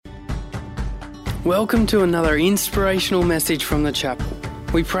Welcome to another inspirational message from the chapel.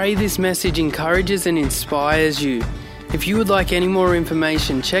 We pray this message encourages and inspires you. If you would like any more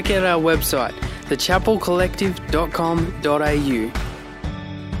information, check out our website, thechapelcollective.com.au.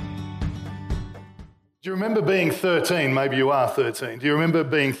 Do you remember being 13? Maybe you are 13. Do you remember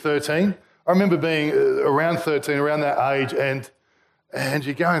being 13? I remember being around 13, around that age, and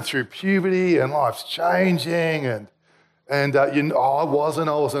you're going through puberty and life's changing, and I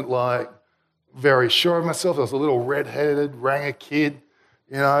wasn't like very sure of myself. I was a little red-headed, ranger kid,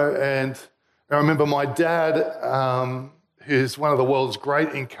 and I remember my dad, who's one of the world's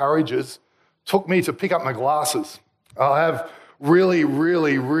great encouragers, took me to pick up my glasses. I have really,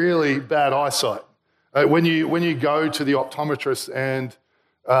 really, really bad eyesight. When you go to the optometrist and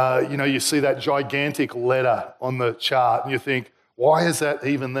you see that gigantic letter on the chart and you think, why is that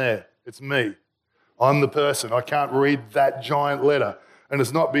even there? It's me. I'm the person. I can't read that giant letter. And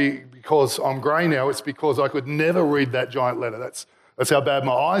it's not because I'm grey now, it's because I could never read that giant letter. That's how bad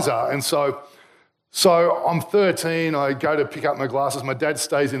my eyes are. And so I'm 13, I go to pick up my glasses. My dad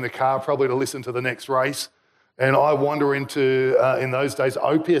stays in the car probably to listen to the next race. And I wander into, in those days,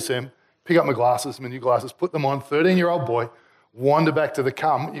 OPSM, pick up my glasses, my new glasses, put them on, 13-year-old boy, wander back to the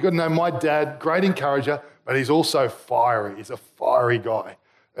car. You've got to know my dad, great encourager, but he's also fiery. He's a fiery guy.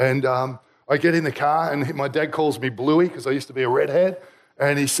 And I get in the car and my dad calls me Bluey because I used to be a redhead.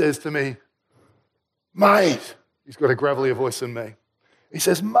 And he says to me, mate, he's got a gravelier voice than me. He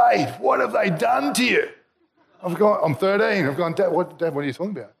says, mate, what have they done to you? I'm 13. I've gone, Dad, what are you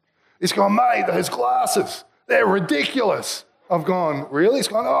talking about? He's gone, mate, those glasses, they're ridiculous. I've gone, really? He's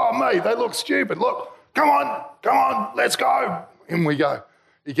gone, oh, mate, they look stupid. Look, come on, let's go. In we go.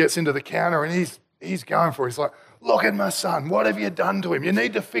 He gets into the counter and he's going for it. He's like, look at my son. What have you done to him? You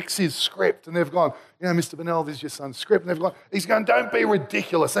need to fix his script. And they've gone, Mr. Bonnell, this is your son's script. And he's gone, don't be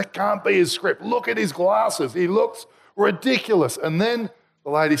ridiculous. That can't be his script. Look at his glasses. He looks ridiculous. And then the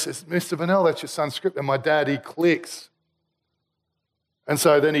lady says, Mr. Bonnell, that's your son's script. And my dad, he clicks. And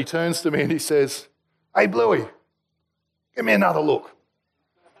so then he turns to me and he says, hey, Bluey, give me another look.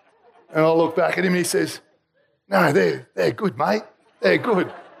 And I look back at him and he says, no, they're good, mate. They're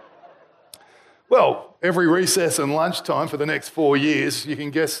good. Well, every recess and lunchtime for the next 4 years, you can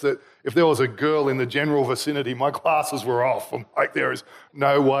guess that if there was a girl in the general vicinity, my glasses were off. I'm like, there is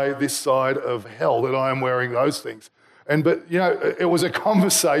no way this side of hell that I am wearing those things. But it was a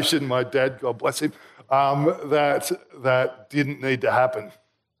conversation, my dad, God bless him, that didn't need to happen.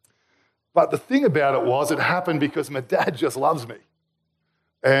 But the thing about it was, it happened because my dad just loves me.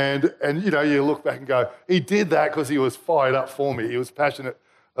 And you look back and go, he did that because he was fired up for me. He was passionate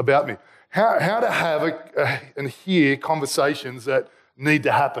about me. How to have and hear conversations that need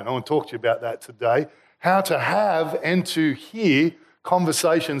to happen. I want to talk to you about that today. How to have and to hear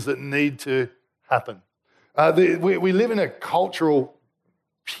conversations that need to happen. We live in a cultural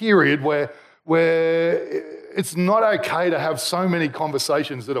period where it's not okay to have so many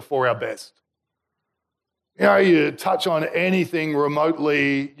conversations that are for our best. You touch on anything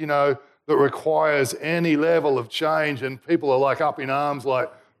remotely, that requires any level of change and people are like up in arms like,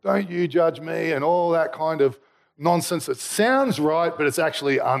 don't you judge me, and all that kind of nonsense. It sounds right, but it's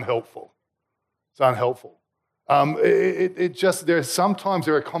actually unhelpful. It's unhelpful. Sometimes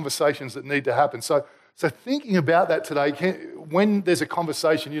there are conversations that need to happen. So thinking about that today, when there's a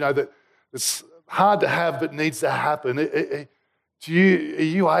conversation, that it's hard to have but needs to happen, are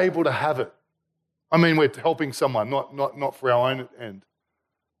you able to have it? I mean, we're helping someone, not for our own end.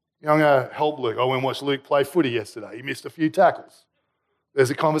 I'm going to help Luke. I went and watched Luke play footy yesterday. He missed a few tackles. There's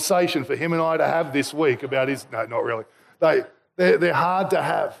a conversation for him and I to have this week about his... No, not really. They're hard to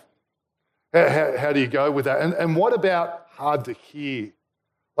have. How do you go with that? And what about hard to hear?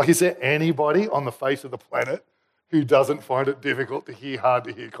 Like, is there anybody on the face of the planet who doesn't find it difficult to hear hard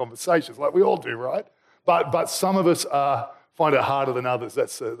to hear conversations? Like we all do, right? But some of us find it harder than others.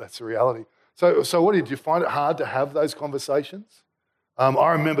 That's the reality. So what did you find it hard to have those conversations?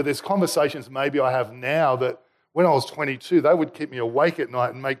 I remember there's conversations maybe I have now that when I was 22, they would keep me awake at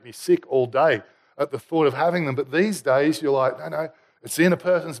night and make me sick all day at the thought of having them. But these days, you're like, no, it's in a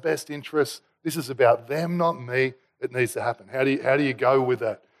person's best interest. This is about them, not me. It needs to happen. How do you go with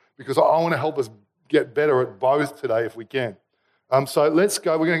that? Because I want to help us get better at both today if we can. So let's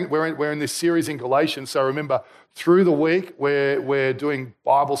go. We're in this series in Galatians. So remember, through the week, we're doing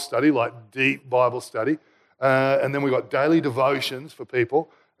Bible study, like deep Bible study. And then we've got daily devotions for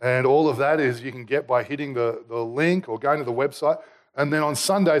people. And all of that is you can get by hitting the link or going to the website. And then on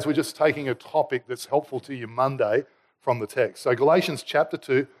Sundays, we're just taking a topic that's helpful to you Monday from the text. So Galatians chapter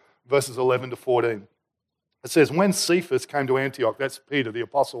 2, verses 11 to 14. It says, when Cephas came to Antioch, that's Peter, the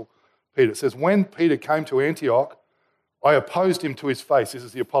apostle Peter. It says, when Peter came to Antioch, I opposed him to his face. This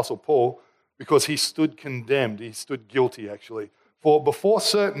is the Apostle Paul, because he stood condemned. He stood guilty, actually. For before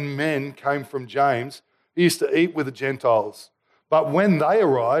certain men came from James, he used to eat with the Gentiles. But when they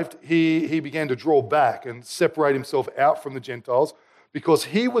arrived, he began to draw back and separate himself out from the Gentiles because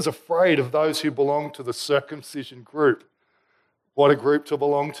he was afraid of those who belonged to the circumcision group. What a group to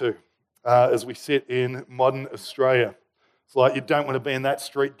belong to as we sit in modern Australia. It's like you don't want to be in that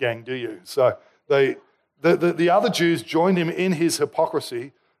street gang, do you? So the other Jews joined him in his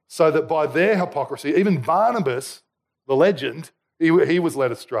hypocrisy, so that by their hypocrisy, even Barnabas, the legend, he was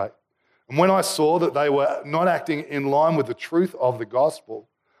led astray. And when I saw that they were not acting in line with the truth of the gospel,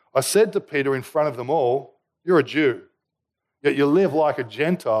 I said to Peter in front of them all, you're a Jew, yet you live like a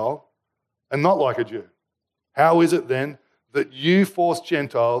Gentile and not like a Jew. How is it then that you force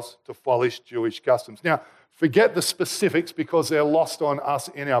Gentiles to follow Jewish customs? Now, forget the specifics because they're lost on us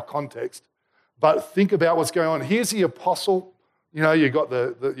in our context, but think about what's going on. Here's the apostle. You know, you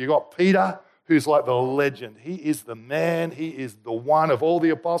got Peter, who's like the legend. He is the man. He is the one of all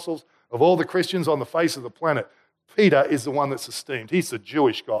the apostles, of all the Christians on the face of the planet. Peter is the one that's esteemed. He's the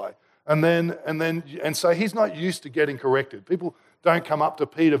Jewish guy. And so he's not used to getting corrected. People don't come up to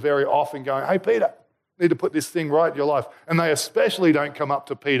Peter very often going, hey, Peter, you need to put this thing right in your life. And they especially don't come up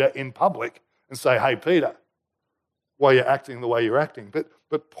to Peter in public and say, hey, Peter, why you're acting the way you're acting.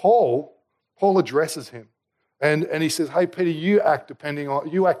 But Paul addresses him. And he says, hey, Peter, you act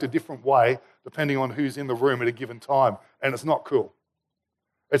a different way depending on who's in the room at a given time. And it's not cool.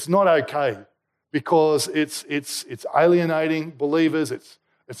 It's not okay because it's alienating believers.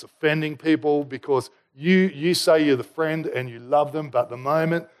 It's offending people because you say you're the friend and you love them, but the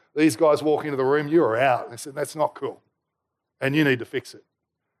moment these guys walk into the room, you're out. And they said, that's not cool. And you need to fix it.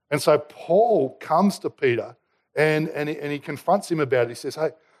 And so Paul comes to Peter and he confronts him about it. He says, hey,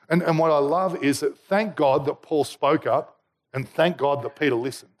 and what I love is that thank God that Paul spoke up and thank God that Peter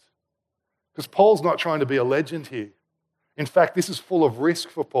listened. Because Paul's not trying to be a legend here. In fact, this is full of risk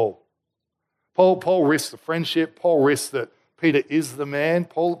for Paul. Paul risks the friendship. Paul risks that Peter is the man.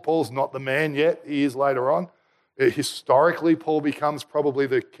 Paul's not the man yet. He is later on. Historically, Paul becomes probably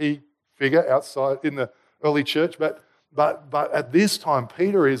the key figure outside in the early church. But at this time,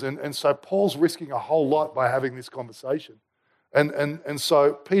 Peter is. And so Paul's risking a whole lot by having this conversation. And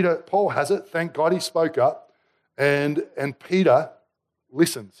so Paul has it. Thank God he spoke up. And Peter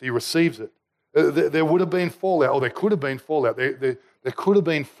listens. He receives it. There would have been fallout, or there could have been fallout. There could have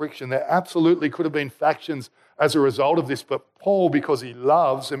been friction. There absolutely could have been factions as a result of this. But Paul, because he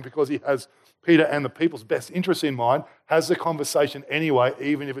loves and because he has Peter and the people's best interests in mind, has the conversation anyway,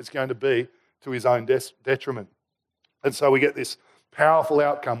 even if it's going to be to his own detriment. And so we get this powerful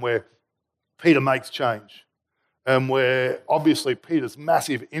outcome where Peter makes change. And where obviously Peter's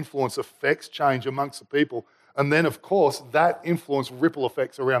massive influence affects change amongst the people. And then, of course, that influence ripple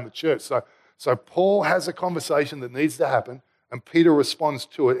effects around the church. So Paul has a conversation that needs to happen, and Peter responds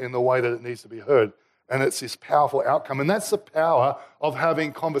to it in the way that it needs to be heard. And it's this powerful outcome. And that's the power of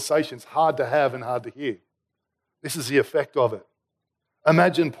having conversations hard to have and hard to hear. This is the effect of it.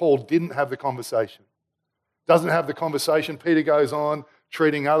 Imagine Paul didn't have the conversation. Doesn't have the conversation. Peter goes on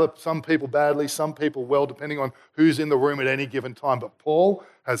treating some people badly, some people well, depending on who's in the room at any given time. But Paul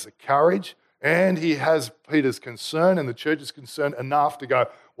has the courage and he has Peter's concern and the church's concern enough to go,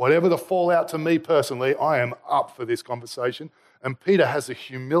 whatever the fallout to me personally, I am up for this conversation. And Peter has the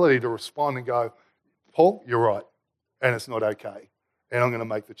humility to respond and go, Paul, you're right, and it's not okay, and I'm going to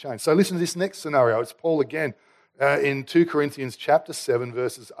make the change. So listen to this next scenario. It's Paul again in 2 Corinthians chapter 7,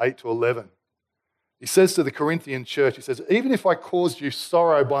 verses 8 to 11. He says to the Corinthian church, he says, even if I caused you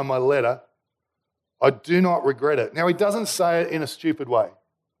sorrow by my letter, I do not regret it. Now, he doesn't say it in a stupid way.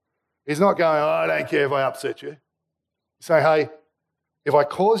 He's not going, oh, I don't care if I upset you. He's saying, hey, if I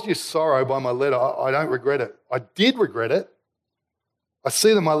caused you sorrow by my letter, I don't regret it. I did regret it. I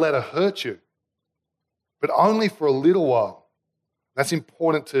see that my letter hurt you, but only for a little while. That's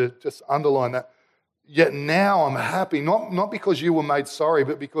important to just underline that. Yet now I'm happy, not because you were made sorry,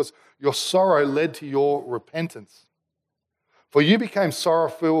 but because your sorrow led to your repentance. For you became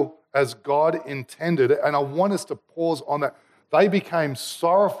sorrowful as God intended, and I want us to pause on that. They became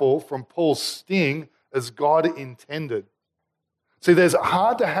sorrowful from Paul's sting as God intended. See, there's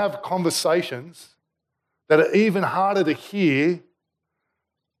hard to have conversations that are even harder to hear,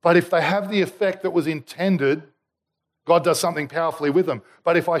 but if they have the effect that was intended, God does something powerfully with them.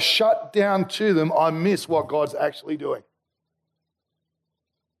 But if I shut down to them, I miss what God's actually doing.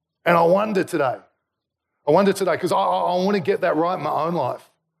 And I wonder today, because I want to get that right in my own life.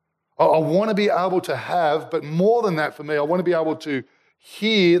 I want to be able to have, but more than that for me, I want to be able to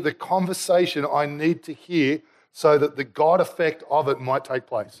hear the conversation I need to hear so that the God effect of it might take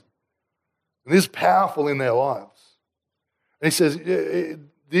place. And this is powerful in their lives. And he says,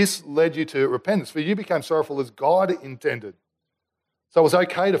 this led you to repentance, for you became sorrowful as God intended. So it was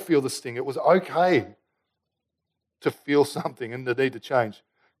okay to feel the sting. It was okay to feel something and the need to change.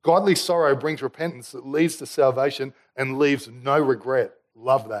 Godly sorrow brings repentance that leads to salvation and leaves no regret.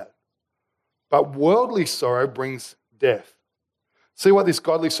 Love that. But worldly sorrow brings death. See what this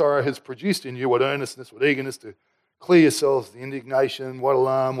godly sorrow has produced in you, what earnestness, what eagerness to clear yourselves, the indignation, what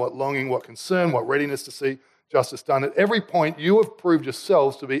alarm, what longing, what concern, what readiness to see justice done. At every point, you have proved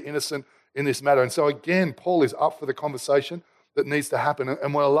yourselves to be innocent in this matter. And so again, Paul is up for the conversation that needs to happen.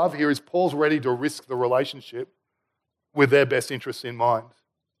 And what I love here is Paul's ready to risk the relationship with their best interests in mind.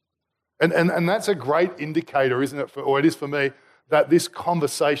 And that's a great indicator, isn't it, or it is for me, that this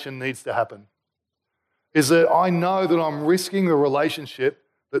conversation needs to happen. Is that I know that I'm risking the relationship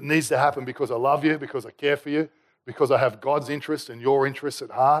that needs to happen because I love you, because I care for you, because I have God's interest and your interests at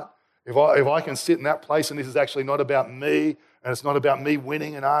heart. If I can sit in that place and this is actually not about me and it's not about me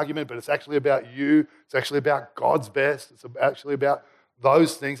winning an argument, but it's actually about you, it's actually about God's best, it's actually about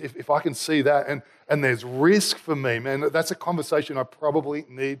those things. If I can see that and there's risk for me, man, that's a conversation I probably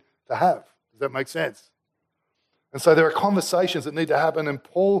need to have. Does that make sense? And so there are conversations that need to happen, and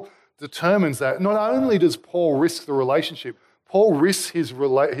Paul determines that. Not only does Paul risk the relationship, Paul risks his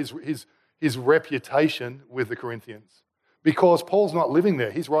reputation with the Corinthians, because Paul's not living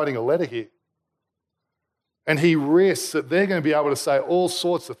there. He's writing a letter here. And he risks that they're going to be able to say all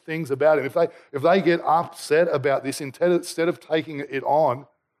sorts of things about him. If they get upset about this, instead of taking it on,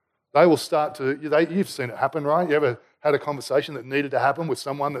 they will start to, you've seen it happen, right? You ever had a conversation that needed to happen with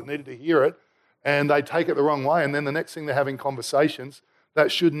someone that needed to hear it, and they take it the wrong way, and then the next thing they're having conversations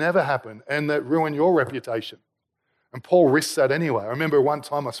that should never happen and that ruin your reputation. And Paul risks that anyway. I remember one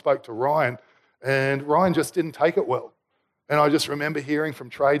time I spoke to Ryan, and Ryan just didn't take it well. And I just remember hearing from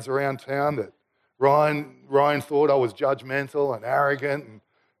trades around town that Ryan thought I was judgmental and arrogant, and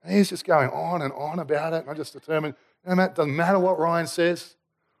he's just going on and on about it. And I just determined, Matt, doesn't matter what Ryan says.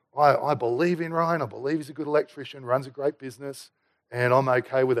 I believe in Ryan. I believe he's a good electrician, runs a great business, and I'm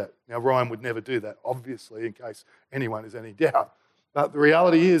okay with that. Now, Ryan would never do that, obviously, in case anyone has any doubt. But the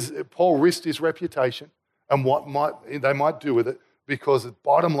reality is, Paul risked his reputation and what they might do with it, because the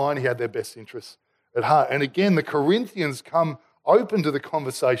bottom line, he had their best interests at heart. And again, the Corinthians come open to the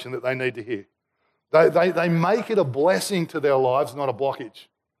conversation that they need to hear. They make it a blessing to their lives, not a blockage.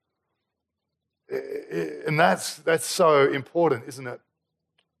 And that's so important, isn't it?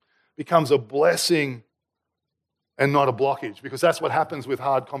 Becomes a blessing and not a blockage, because that's what happens with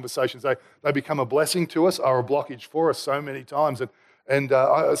hard conversations. They become a blessing to us, are a blockage for us so many times. And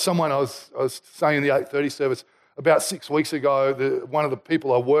someone I was saying in the 8:30 service about 6 weeks ago, one of the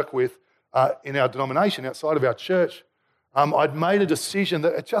people I work with in our denomination outside of our church, I'd made a decision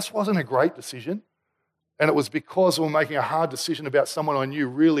that it just wasn't a great decision. And it was because we were making a hard decision about someone I knew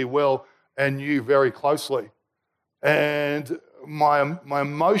really well and knew very closely. And my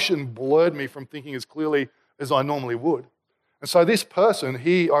emotion blurred me from thinking as clearly as I normally would. And so this person,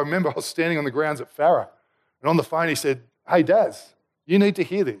 I remember I was standing on the grounds at Farah, and on the phone he said, "Hey, Daz, you need to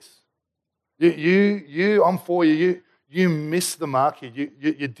hear this. I'm for you. You missed the mark here.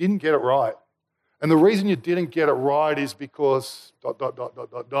 You didn't get it right. And the reason you didn't get it right is because ...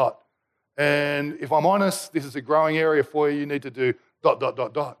 And if I'm honest, this is a growing area for you. You need to do ...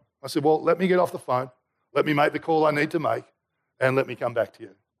 I said, well, let me get off the phone. Let me make the call I need to make, and let me come back to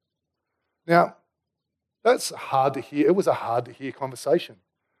you. Now, that's hard to hear. It was a hard to hear conversation.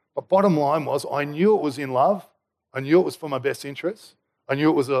 But bottom line was, I knew it was in love. I knew it was for my best interests. I knew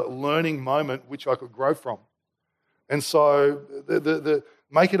it was a learning moment which I could grow from. And so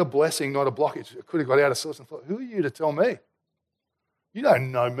make it a blessing, not a blockage. I could have got out of sorts and thought, who are you to tell me? You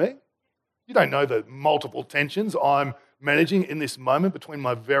don't know me. You don't know the multiple tensions I'm managing in this moment between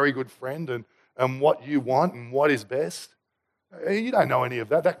my very good friend and what you want and what is best. You don't know any of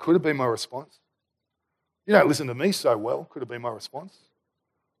that. That could have been my response. You don't listen to me so well, could have been my response.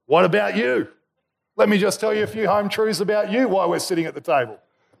 What about you? Let me just tell you a few home truths about you while we're sitting at the table.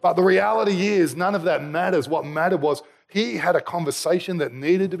 But the reality is, none of that matters. What mattered was he had a conversation that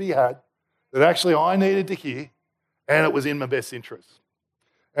needed to be had, that actually I needed to hear, and it was in my best interest.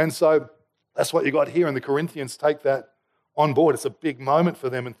 And so that's what you got here, and the Corinthians take that on board. It's a big moment for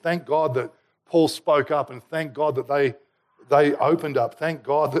them, and thank God that Paul spoke up, and thank God that they opened up. Thank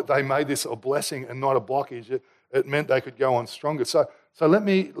God that they made this a blessing and not a blockage. It meant they could go on stronger. So let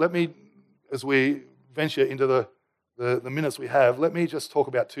me, as we venture into the minutes we have, let me just talk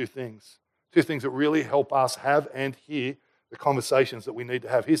about two things that really help us have and hear the conversations that we need to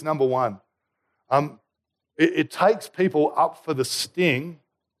have. Here's number one. It takes people up for the sting,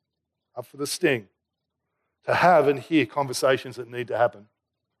 to have and hear conversations that need to happen.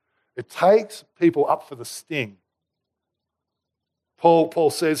 It takes people up for the sting. Paul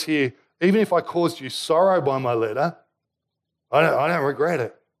says here, even if I caused you sorrow by my letter, I don't regret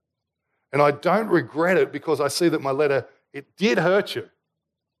it. And I don't regret it because I see that my letter, it did hurt you,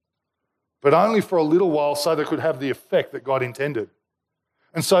 but only for a little while so that it could have the effect that God intended.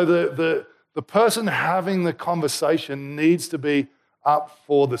 And so the person having the conversation needs to be up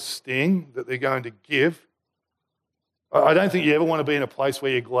for the sting that they're going to give. I don't think you ever want to be in a place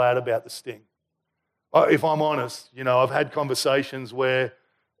where you're glad about the sting. If I'm honest, I've had conversations where,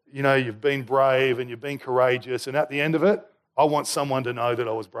 you've been brave and you've been courageous, and at the end of it, I want someone to know that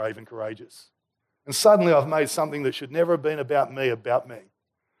I was brave and courageous. And suddenly I've made something that should never have been about me.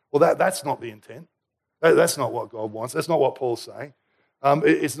 Well, that's not the intent. That's not what God wants. That's not what Paul's saying.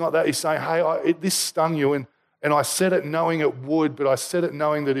 It's not that. He's saying, hey, this stung you, and I said it knowing it would, but I said it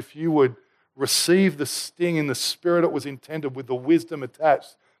knowing that if you would receive the sting in the spirit it was intended with the wisdom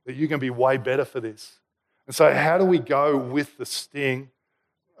attached, that you can be way better for this. And so how do we go with the sting?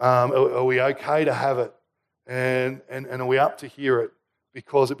 Are we okay to have it? And are we up to hear it?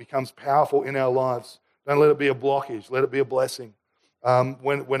 Because it becomes powerful in our lives. Don't let it be a blockage. Let it be a blessing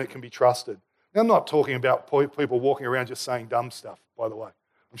when it can be trusted. Now, I'm not talking about people walking around just saying dumb stuff, by the way.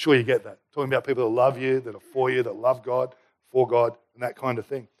 I'm sure you get that. I'm talking about people that love you, that are for you, that love God, for God, and that kind of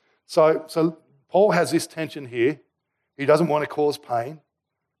thing. So Paul has this tension here. He doesn't want to cause pain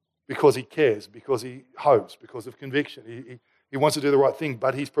because he cares, because he hopes, because of conviction. He wants to do the right thing,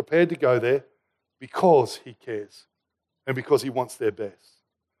 but he's prepared to go there because he cares and because he wants their best.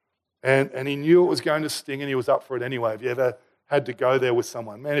 And he knew it was going to sting and he was up for it anyway. Have you ever had to go there with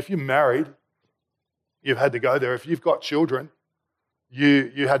someone? Man, if you're married, you've had to go there. If you've got children,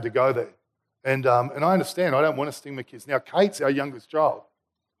 you had to go there. And I understand, I don't want to sting my kids. Now, Kate's our youngest child.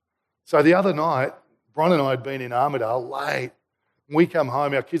 So the other night, Bron and I had been in Armidale late. We come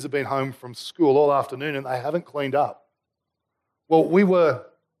home, our kids have been home from school all afternoon and they haven't cleaned up. Well, we were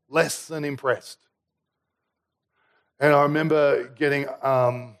less than impressed. And I remember getting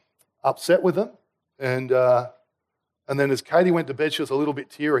upset with them. And then as Katie went to bed, she was a little bit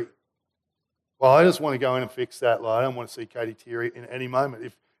teary. Well, I just want to go in and fix that. I don't want to see Katie teary in any moment.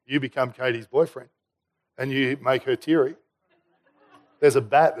 If you become Katie's boyfriend and you make her teary, there's a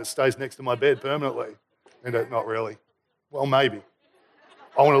bat that stays next to my bed permanently. And not really. Well, maybe.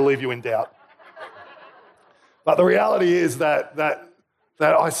 I want to leave you in doubt. But the reality is that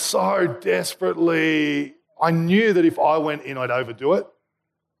I so desperately, I knew that if I went in, I'd overdo it.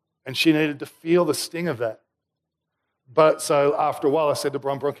 And she needed to feel the sting of that. But so after a while, I said to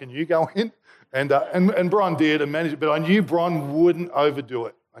Bron, can you go in? And Bron did and managed it. But I knew Bron wouldn't overdo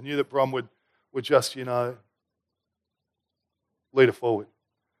it. I knew that Bron would just, lead it forward.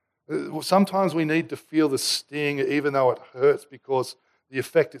 Sometimes we need to feel the sting, even though it hurts, because the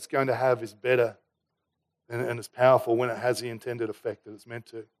effect it's going to have is better and it's powerful when it has the intended effect that it's meant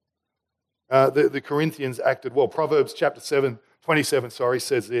to. The Corinthians acted well. Proverbs chapter 27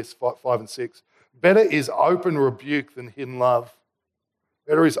 says this, 5 and 6. Better is open rebuke than hidden love.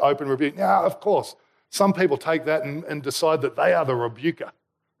 Better is open rebuke. Now, of course, some people take that and decide that they are the rebuker,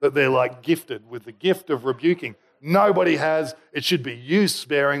 that they're like gifted with the gift of rebuking. Nobody has. It should be used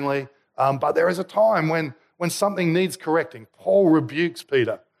sparingly. But there is a time when something needs correcting. Paul rebukes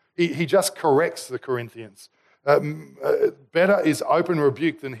Peter. He just corrects the Corinthians. Better is open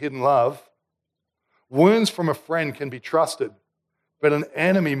rebuke than hidden love. Wounds from a friend can be trusted, but an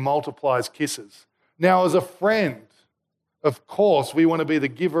enemy multiplies kisses. Now, as a friend, of course, we want to be the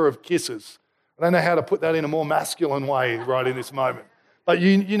giver of kisses. I don't know how to put that in a more masculine way right in this moment. But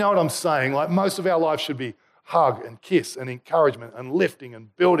you know what I'm saying. Like most of our life should be hug and kiss and encouragement and lifting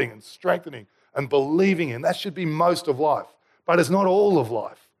and building and strengthening and believing in. That should be most of life. But it's not all of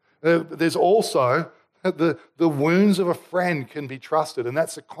life. There's also the wounds of a friend can be trusted. And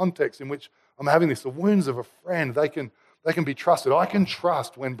that's the context in which I'm having this. The wounds of a friend, they can be trusted. I can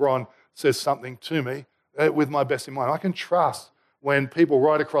trust when Bron says something to me with my best in mind. I can trust when people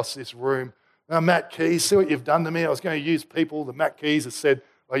right across this room, Matt Keys, see what you've done to me. I was going to use people that Matt Keys has said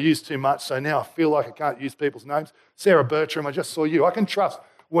I used too much, so now I feel like I can't use people's names. Sarah Bertram, I just saw you. I can trust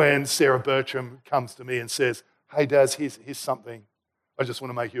when Sarah Bertram comes to me and says, hey, Daz, here's something I just want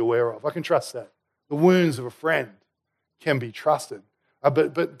to make you aware of. I can trust that. The wounds of a friend can be trusted.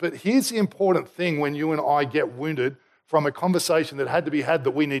 But here's the important thing when you and I get wounded from a conversation that had to be had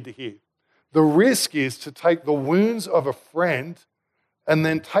that we need to hear. The risk is to take the wounds of a friend and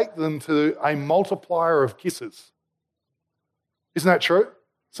then take them to a multiplier of kisses. Isn't that true?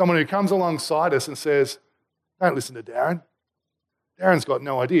 Someone who comes alongside us and says, don't listen to Darren. Darren's got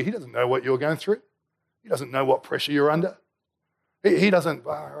no idea. He doesn't know what you're going through. He doesn't know what pressure you're under. He doesn't,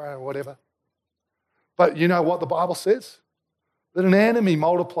 whatever. But you know what the Bible says? That an enemy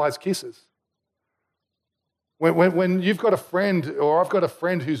multiplies kisses. When you've got a friend, or I've got a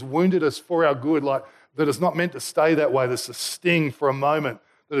friend who's wounded us for our good, like that is not meant to stay that way, there's a sting for a moment,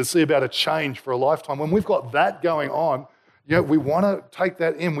 that is about a change for a lifetime. When we've got that going on, we want to take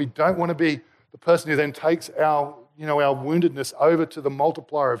that in. We don't want to be the person who then takes our woundedness over to the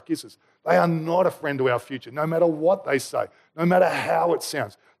multiplier of kisses. They are not a friend to our future, no matter what they say, no matter how it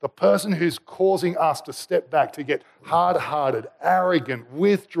sounds. The person who's causing us to step back, to get hard-hearted, arrogant,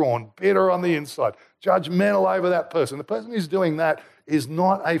 withdrawn, bitter on the inside, judgmental over that person, the person who's doing that is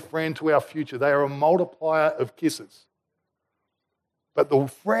not a friend to our future. They are a multiplier of kisses. But the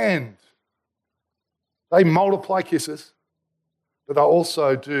friend, they multiply kisses, but they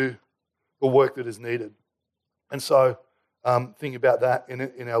also do the work that is needed. And so think about that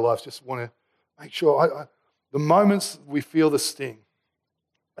in our lives. Just want to make sure, the moments we feel the sting,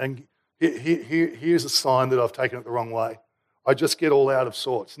 and here's a sign that I've taken it the wrong way. I just get all out of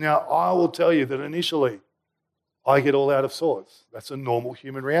sorts. Now, I will tell you that initially I get all out of sorts. That's a normal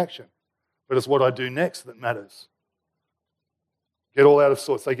human reaction. But it's what I do next that matters. Get all out of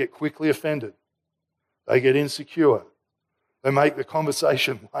sorts. They get quickly offended. They get insecure. They make the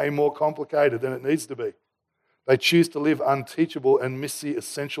conversation way more complicated than it needs to be. They choose to live unteachable and miss the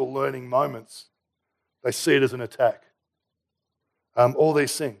essential learning moments. They see it as an attack. All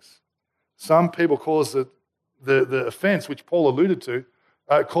these things. Some people cause the offense, which Paul alluded to,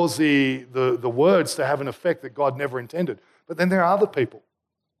 cause the words to have an effect that God never intended. But then there are other people,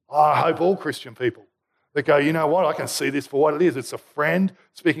 I hope all Christian people, that go, you know what, I can see this for what it is. It's a friend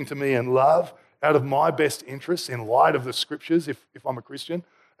speaking to me in love, out of my best interests, in light of the scriptures, if I'm a Christian.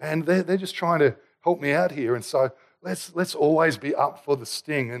 And they're just trying to help me out here. And so let's always be up for the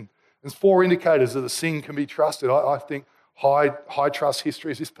sting. And there's 4 indicators that the sting can be trusted. I think high trust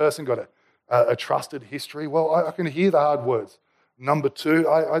history. Has this person got a trusted history? Well, I can hear the hard words. Number 2,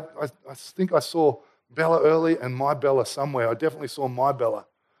 I think I saw Bella early and my Bella somewhere. I definitely saw my Bella.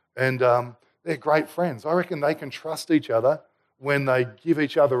 And they're great friends. I reckon they can trust each other when they give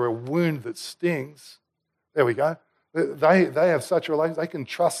each other a wound that stings. There we go. They have such a relationship. They can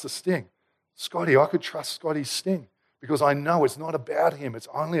trust the sting. Scotty, I could trust Scotty's sting because I know it's not about him. It's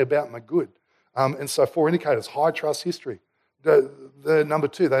only about my good. And so 4 indicators, high trust history. The number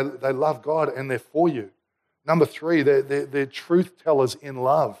 2, they love God and they're for you. Number 3, they're truth tellers in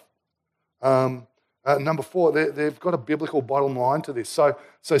love. Number 4, they've got a biblical bottom line to this. So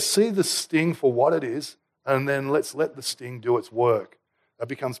see the sting for what it is, and then let's let the sting do its work. That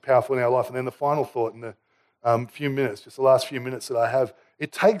becomes powerful in our life. And then the final thought in the few minutes, just the last few minutes that I have,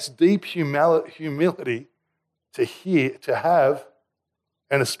 it takes deep humility to have,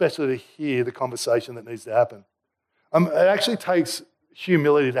 and especially to hear the conversation that needs to happen. It actually takes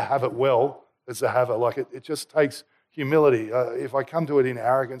humility to have it well as to have it. Like it just takes humility. If I come to it in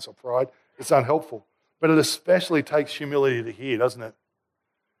arrogance or pride, it's unhelpful. But it especially takes humility to hear, doesn't it?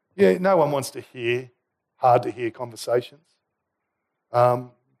 Yeah, no one wants to hear hard to hear conversations.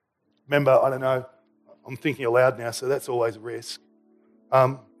 Remember, I don't know, I'm thinking aloud now, so that's always a risk.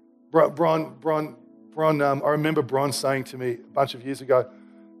 I remember Bron saying to me a bunch of years ago,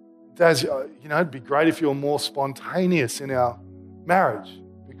 Daz, it'd be great if you were more spontaneous in our marriage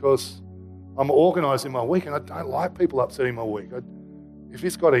because I'm organised in my week and I don't like people upsetting my week. If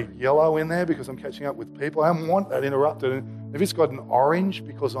it's got a yellow in there because I'm catching up with people, I don't want that interrupted. And if it's got an orange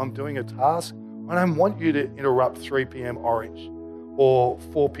because I'm doing a task, I don't want you to interrupt 3 p.m. orange or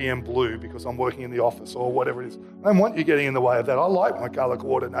 4 p.m. blue because I'm working in the office or whatever it is. I don't want you getting in the way of that. I like my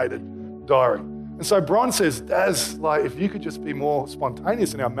colour-coordinated diary. And so Bron says, Daz, if you could just be more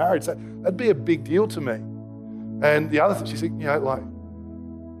spontaneous in our marriage, that'd be a big deal to me. And the other thing, she said,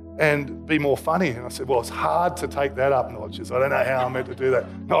 and be more funny. And I said, well, it's hard to take that up notches. I don't know how I'm meant to do that.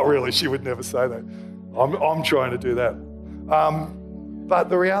 Not really. She would never say that. I'm trying to do that. But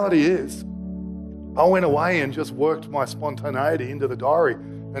the reality is, I went away and just worked my spontaneity into the diary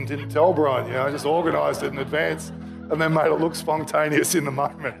and didn't tell Brian. I just organised it in advance and then made it look spontaneous in the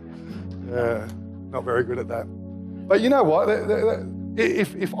moment. Yeah, not very good at that. But you know what?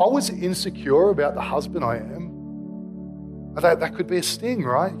 If I was insecure about the husband I am, that could be a sting,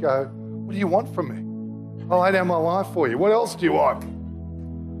 right? You go, what do you want from me? I'll lay down my life for you. What else do you want?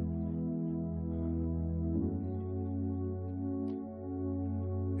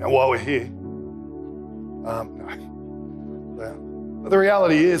 While we're here, no. But the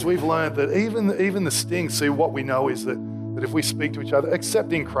reality is we've learned that even the sting, see, what we know is that that if we speak to each other,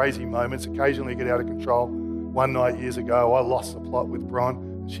 except in crazy moments, occasionally get out of control. One night years ago, I lost the plot with Bron,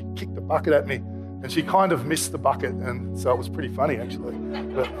 and she kicked the bucket at me, and she kind of missed the bucket, and so it was pretty funny, actually.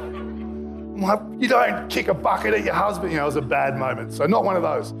 But I'm like, you don't kick a bucket at your husband. It was a bad moment, so not one of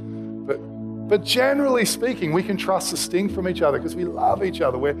those. But generally speaking, we can trust the sting from each other because we love each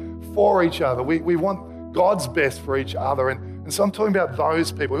other. We're for each other. We want God's best for each other. And so I'm talking about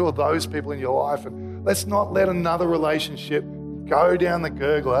those people. Who are those people in your life? And let's not let another relationship go down the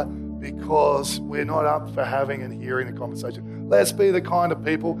gurgler because we're not up for having and hearing the conversation. Let's be the kind of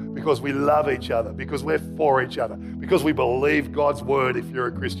people because we love each other, because we're for each other, because we believe God's word if you're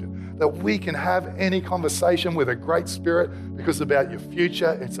a Christian, that we can have any conversation with a great spirit because it's about your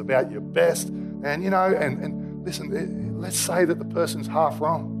future, it's about your best. And, and listen, let's say that the person's half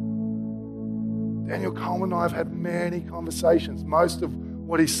wrong. Daniel Coleman and I have had many conversations. Most of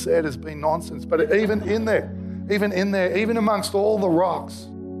what he said has been nonsense. But even in there, even amongst all the rocks,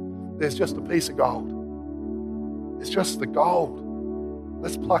 there's just a piece of gold. It's just the gold.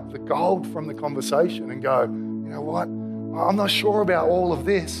 Let's pluck the gold from the conversation and go, you know what? I'm not sure about all of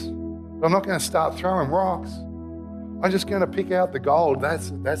this, but I'm not going to start throwing rocks. I'm just going to pick out the gold. That's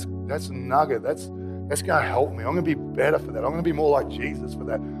a nugget. That's going to help me. I'm going to be better for that. I'm going to be more like Jesus for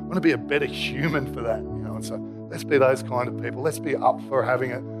that. I'm going to be a better human for that. And so let's be those kind of people. Let's be up for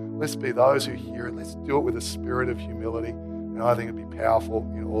having it. Let's be those who hear it. Let's do it with a spirit of humility. And I think it'd be powerful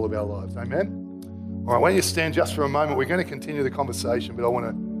in all of our lives. Amen? All right, why don't you stand just for a moment? We're going to continue the conversation, but I want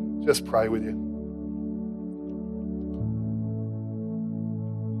to just pray with you.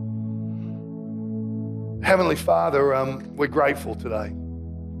 Heavenly Father, we're grateful today.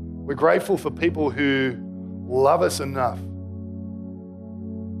 We're grateful for people who love us enough,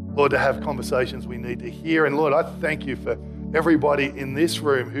 Lord, to have conversations we need to hear. And Lord, I thank you for everybody in this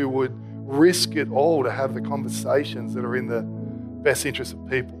room who would risk it all to have the conversations that are in the best interest of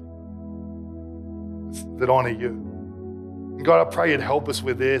people, that honour you. And God, I pray you'd help us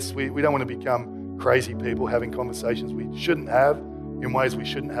with this. We don't want to become crazy people having conversations we shouldn't have in ways we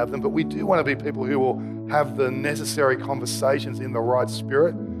shouldn't have them, but we do want to be people who will have the necessary conversations in the right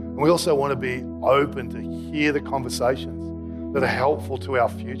spirit. And we also want to be open to hear the conversations that are helpful to our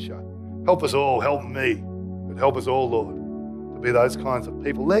future. Help us all, help me, but help us all, Lord, to be those kinds of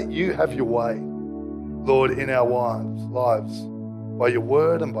people. Let you have your way, Lord, in our lives, by your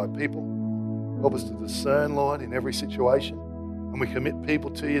word and by people. Help us to discern, Lord, in every situation. And we commit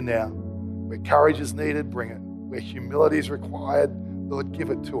people to you now. Where courage is needed, bring it. Where humility is required, Lord, give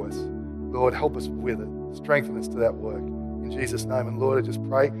it to us. Lord, help us with it. Strengthen us to that work. In Jesus' name. And Lord, I just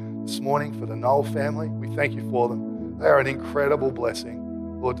pray this morning for the Knoll family. We thank you for them. They are an incredible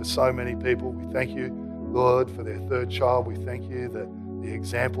blessing, Lord, to so many people. We thank you, Lord, for their third child. We thank you that the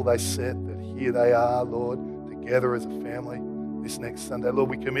example they set, that here they are, Lord, together as a family this next Sunday. Lord,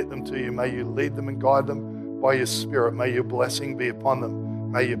 we commit them to you. May you lead them and guide them by your Spirit. May your blessing be upon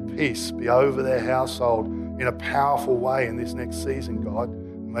them. May your peace be over their household in a powerful way in this next season, God.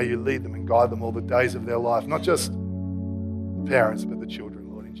 May you lead them and guide them all the days of their life, not just the parents, but the children,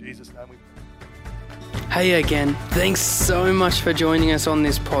 Lord. In Jesus' name we pray. Hey again, thanks so much for joining us on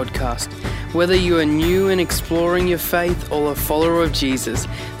this podcast. Whether you are new and exploring your faith or a follower of Jesus,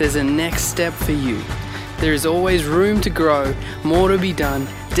 there's a next step for you. There is always room to grow, more to be done,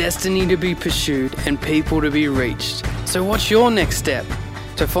 destiny to be pursued, and people to be reached. So what's your next step?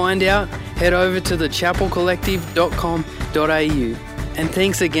 To find out, head over to thechapelcollective.com.au. And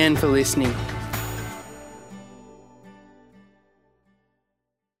thanks again for listening.